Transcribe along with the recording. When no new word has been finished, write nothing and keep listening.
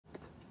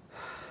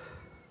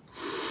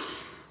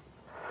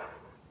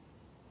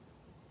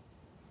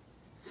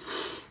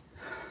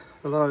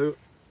Hello.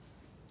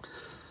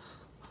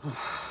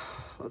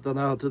 I don't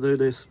know how to do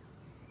this.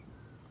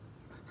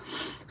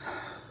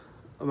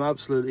 I'm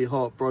absolutely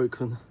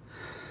heartbroken.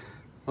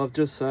 I've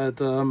just had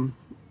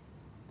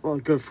my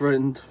good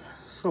friend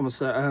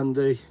Somerset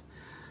Andy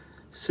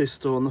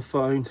sister on the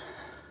phone.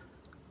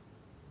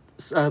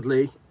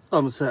 Sadly,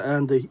 Somerset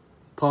Andy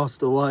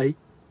passed away.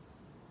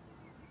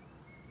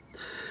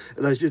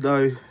 And as you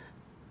know,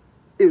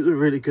 he was a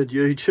really good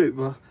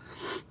YouTuber,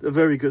 a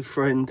very good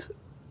friend.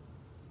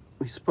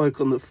 We spoke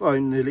on the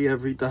phone nearly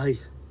every day.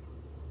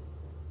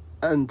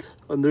 And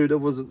I knew there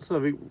wasn't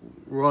something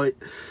right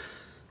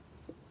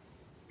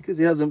because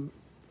he hasn't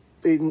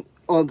been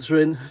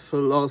answering for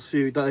the last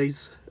few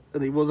days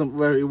and he wasn't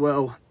very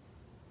well.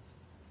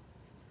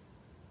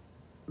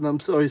 And I'm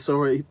so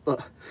sorry,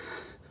 but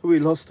we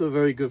lost a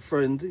very good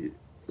friend,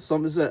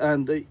 Somerset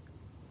Andy.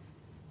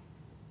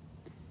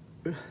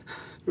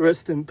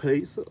 Rest in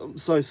peace. I'm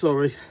so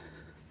sorry.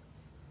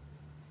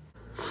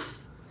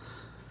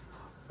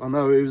 I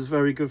know he was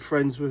very good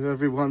friends with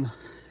everyone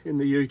in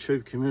the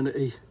YouTube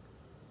community.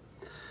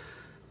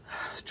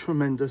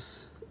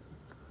 Tremendous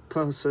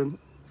person,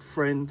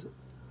 friend,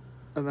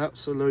 an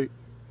absolute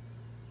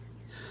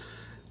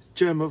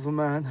gem of a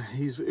man.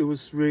 It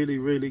was really,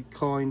 really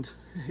kind.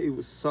 He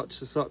was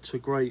such a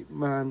great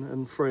man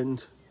and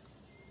friend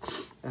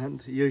and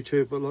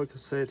YouTuber, like I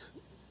said.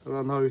 And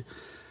I know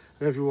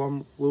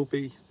everyone will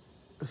be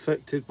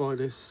affected by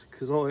this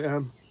because I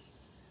am,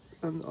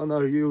 and I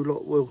know you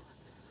lot will.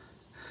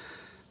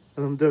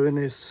 And I'm doing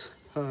this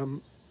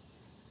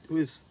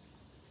with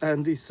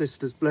Andy's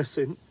sister's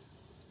blessing.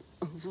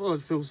 I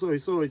feel so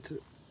sorry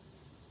to.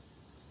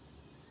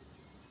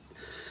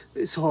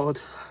 It's hard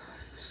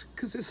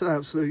because it's an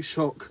absolute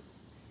shock.